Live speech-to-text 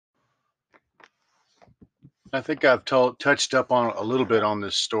I think I've touched up on a little bit on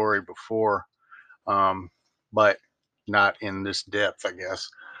this story before, um, but not in this depth, I guess.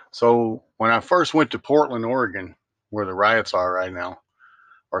 So when I first went to Portland, Oregon, where the riots are right now,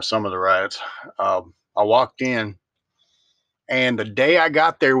 or some of the riots, I walked in, and the day I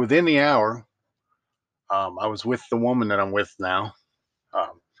got there, within the hour, I was with the woman that I'm with now.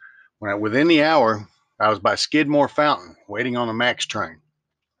 Um, within the hour, I was by Skidmore Fountain, waiting on the Max train.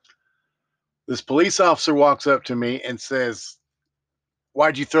 This police officer walks up to me and says,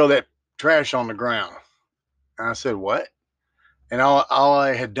 "Why'd you throw that trash on the ground?" And I said, "What?" And all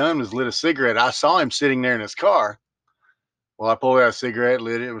I had done was lit a cigarette. I saw him sitting there in his car. Well, I pulled out a cigarette,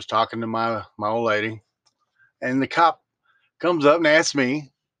 lit it, was talking to my old lady. And the cop comes up and asks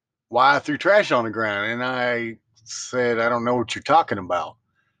me why I threw trash on the ground. And I said, "I don't know what you're talking about."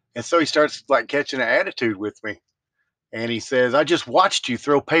 And so he starts like catching an attitude with me. And he says, "I just watched you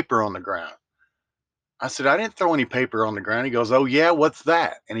throw paper on the ground." I said, "I didn't throw any paper on the ground." He goes, "Oh, yeah, what's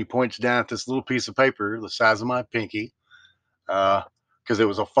that?" And he points down at this little piece of paper the size of my pinky, because it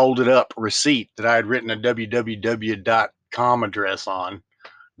was a folded up receipt that I had written a www.com address on,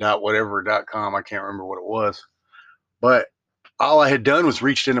 dot whatever dot com. I can't remember what it was. But all I had done was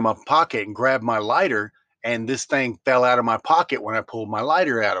reached into my pocket and grabbed my lighter, and this thing fell out of my pocket when I pulled my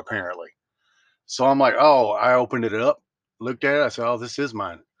lighter out, apparently. So I'm like, oh, I opened it up, looked at it. I said, "Oh, this is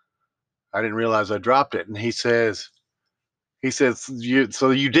mine. I didn't realize I dropped it." And he says,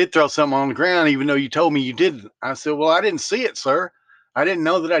 so you did throw something on the ground, even though you told me you didn't." I said, "Well, I didn't see it, sir. I didn't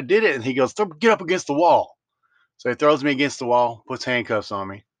know that I did it." And he goes, "Get up against the wall." So he throws me against the wall, puts handcuffs on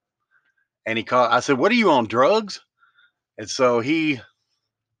me, and I said, "What are you on, drugs?" And so he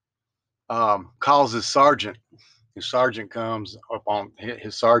calls his sergeant. His sergeant comes up on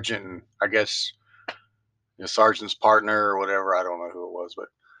his sergeant, and I guess his sergeant's partner or whatever. I don't know who it was, but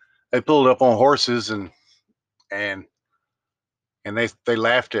they pulled up on horses, and and they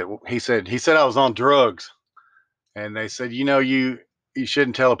laughed at. He said I was on drugs. And they said, you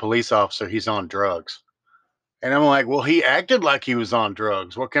shouldn't tell a police officer he's on drugs." And I'm like, "Well, he acted like he was on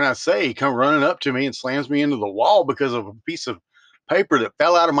drugs. What can I say?" He come running up to me and slams me into the wall because of a piece of paper that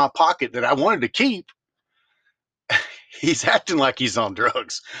fell out of my pocket that I wanted to keep. He's acting like he's on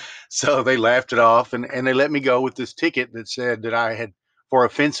drugs. So they laughed it off, and they let me go with this ticket that said that I had for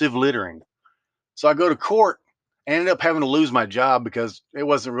offensive littering. So I go to court. I ended up having to lose my job because it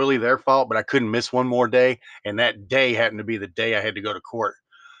wasn't really their fault, but I couldn't miss one more day. And that day happened to be the day I had to go to court.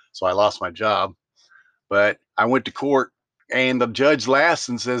 So I lost my job. But I went to court, and the judge laughs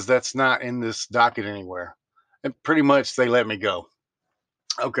and says, "That's not in this docket anywhere." And pretty much they let me go.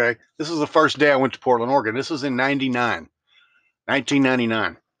 Okay. This was the first day I went to Portland, Oregon. This was in 99,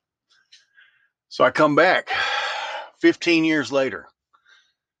 1999. So I come back 15 years later.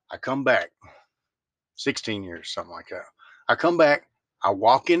 I come back 16 years, something like that. I come back. I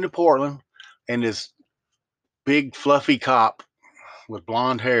walk into Portland, and this big, fluffy cop with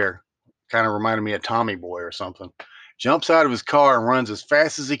blonde hair, kind of reminded me of Tommy Boy or something, jumps out of his car and runs as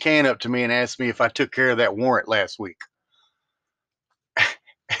fast as he can up to me and asks me if I took care of that warrant last week.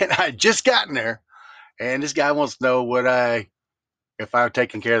 And I had just gotten there, and this guy wants to know if I've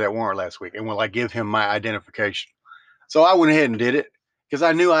taken care of that warrant last week, and will I give him my identification. So I went ahead and did it because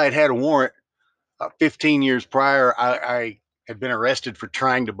I knew I had a warrant. 15 years prior, I had been arrested for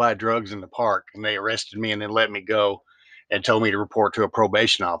trying to buy drugs in the park, and they arrested me and then let me go and told me to report to a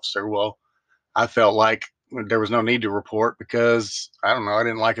probation officer. Well, I felt like there was no need to report because I don't know, I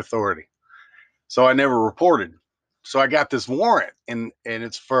didn't like authority. So I never reported. So I got this warrant, and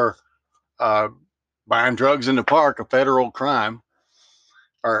it's for uh, buying drugs in the park, a federal crime,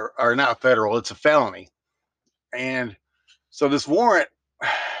 or not federal, it's a felony. And so this warrant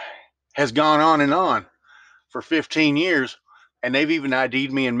has gone on for 15 years, and they've even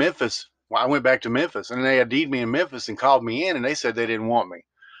ID'd me in Memphis. Well, I went back to Memphis, and they ID'd me in Memphis and called me in, and they said they didn't want me.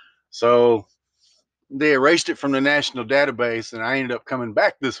 So they erased it from the national database, and I ended up coming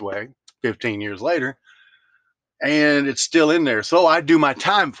back this way 15 years later, and it's still in there. So I do my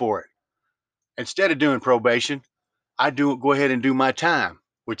time for it. Instead of doing probation, I do go ahead and do my time,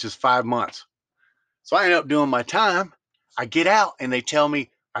 which is 5 months. So I end up doing my time. I get out, and they tell me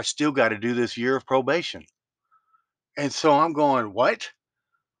I still got to do this year of probation. And so I'm going, what?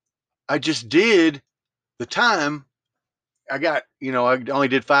 I just did the time. I only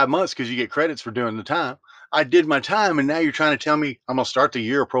did 5 months because you get credits for doing the time. I did my time, and now you're trying to tell me I'm going to start the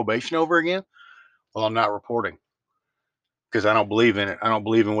year of probation over again? Well, I'm not reporting because I don't believe in it. I don't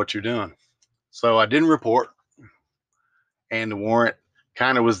believe in what you're doing. So I didn't report, and the warrant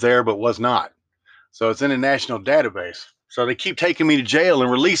kind of was there, but was not. So it's in a national database. So they keep taking me to jail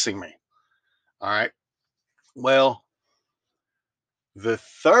and releasing me. All right. Well, the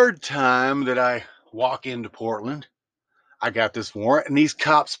third time that I walk into Portland, I got this warrant, and these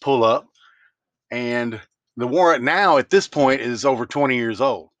cops pull up, and the warrant now at this point is over 20 years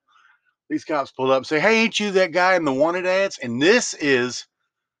old. These cops pull up and say, "Hey, ain't you that guy in the wanted ads?" And this is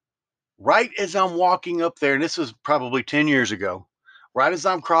right as I'm walking up there, and this was probably 10 years ago, right as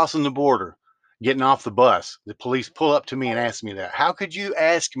I'm crossing the border, getting off the bus, the police pull up to me and ask me that. How could you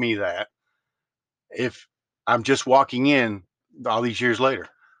ask me that if I'm just walking in all these years later?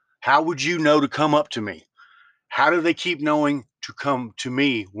 How would you know to come up to me? How do they keep knowing to come to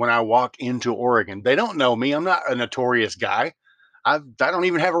me when I walk into Oregon? They don't know me. I'm not a notorious guy. I don't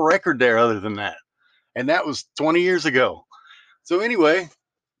even have a record there other than that. And that was 20 years ago. So anyway,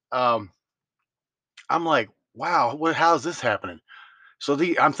 um, I'm like, wow, how's this happening? So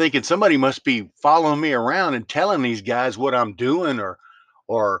I'm thinking somebody must be following me around and telling these guys what I'm doing,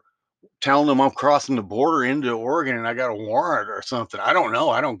 or telling them I'm crossing the border into Oregon and I got a warrant or something. I don't know.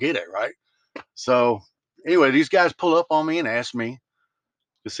 I don't get it, right? So anyway, these guys pull up on me and ask me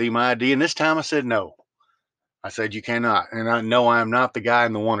to see my ID, and this time I said no. I said you cannot, and I know I am not the guy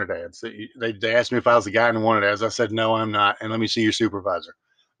in the wanted ads. They asked me if I was the guy in the wanted ads. I said no, I'm not, and let me see your supervisor.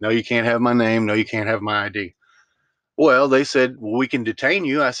 No, you can't have my name. No, you can't have my ID. Well, they said, well, we can detain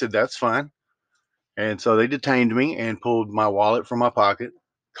you. I said that's fine. And so they detained me and pulled my wallet from my pocket,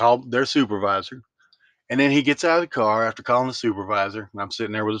 called their supervisor. And then he gets out of the car after calling the supervisor. And I'm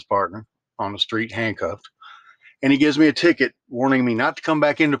sitting there with his partner on the street, handcuffed. And he gives me a ticket warning me not to come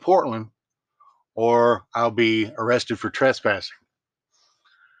back into Portland or I'll be arrested for trespassing,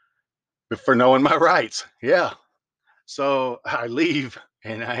 for knowing my rights. Yeah. So I leave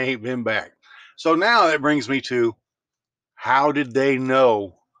and I ain't been back. So now that brings me to, how did they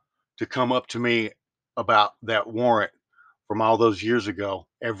know to come up to me about that warrant from all those years ago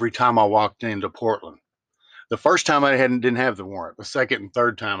every time I walked into Portland? The first time I didn't have the warrant. The second and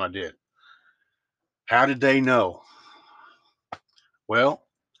third time I did. How did they know? Well,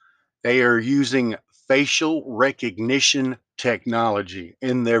 they are using facial recognition technology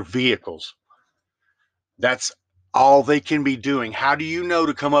in their vehicles. That's all they can be doing. How do you know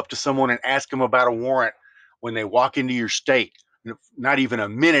to come up to someone and ask them about a warrant when they walk into your state? Not even a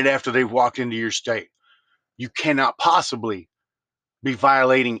minute after they've walked into your state. You cannot possibly be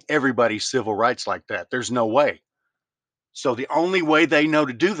violating everybody's civil rights like that. There's no way. So the only way they know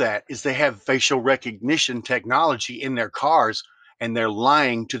to do that is they have facial recognition technology in their cars, and they're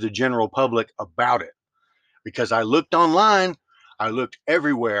lying to the general public about it. Because I looked online, I looked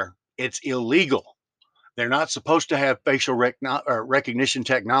everywhere. It's illegal. They're not supposed to have facial recognition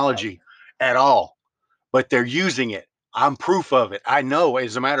technology at all, but they're using it. I'm proof of it. I know.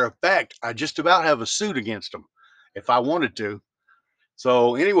 As a matter of fact, I just about have a suit against them if I wanted to.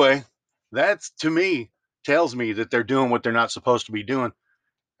 So anyway, that's, to me, tells me that they're doing what they're not supposed to be doing.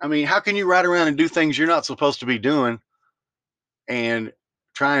 I mean, how can you ride around and do things you're not supposed to be doing and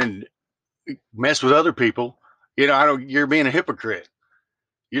try and mess with other people? I don't. You're being a hypocrite.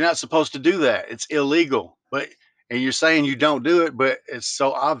 You're not supposed to do that. It's illegal. And you're saying you don't do it, but it's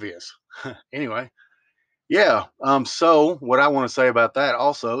so obvious. Anyway, yeah. So what I want to say about that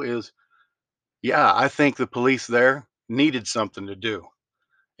also is, yeah, I think the police there needed something to do.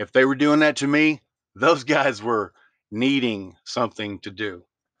 If they were doing that to me, those guys were needing something to do.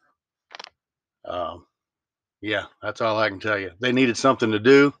 Um, yeah, that's all I can tell you. They needed something to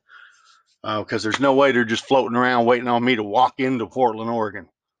do, because there's no way they're just floating around waiting on me to walk into Portland, Oregon.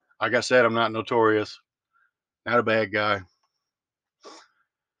 Like I said, I'm not notorious, not a bad guy.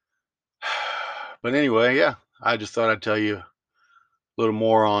 But anyway, yeah, I just thought I'd tell you a little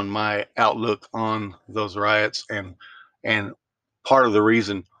more on my outlook on those riots, and part of the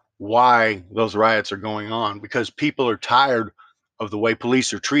reason why those riots are going on, because people are tired of the way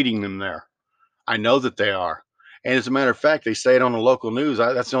police are treating them there. I know that they are. And as a matter of fact, they say it on the local news.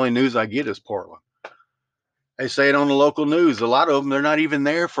 That's the only news I get is Portland. They say it on the local news. A lot of them, they're not even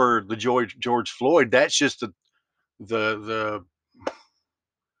there for the George Floyd. That's just the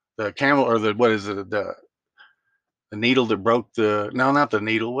the camel, or the, what is it, the needle that broke the, no, not the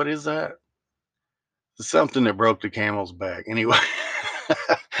needle. What is that? Something that broke the camel's back. Anyway,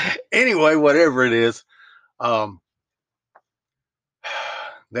 anyway, whatever it is, um,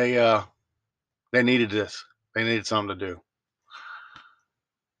 they uh, they needed this. They needed something to do.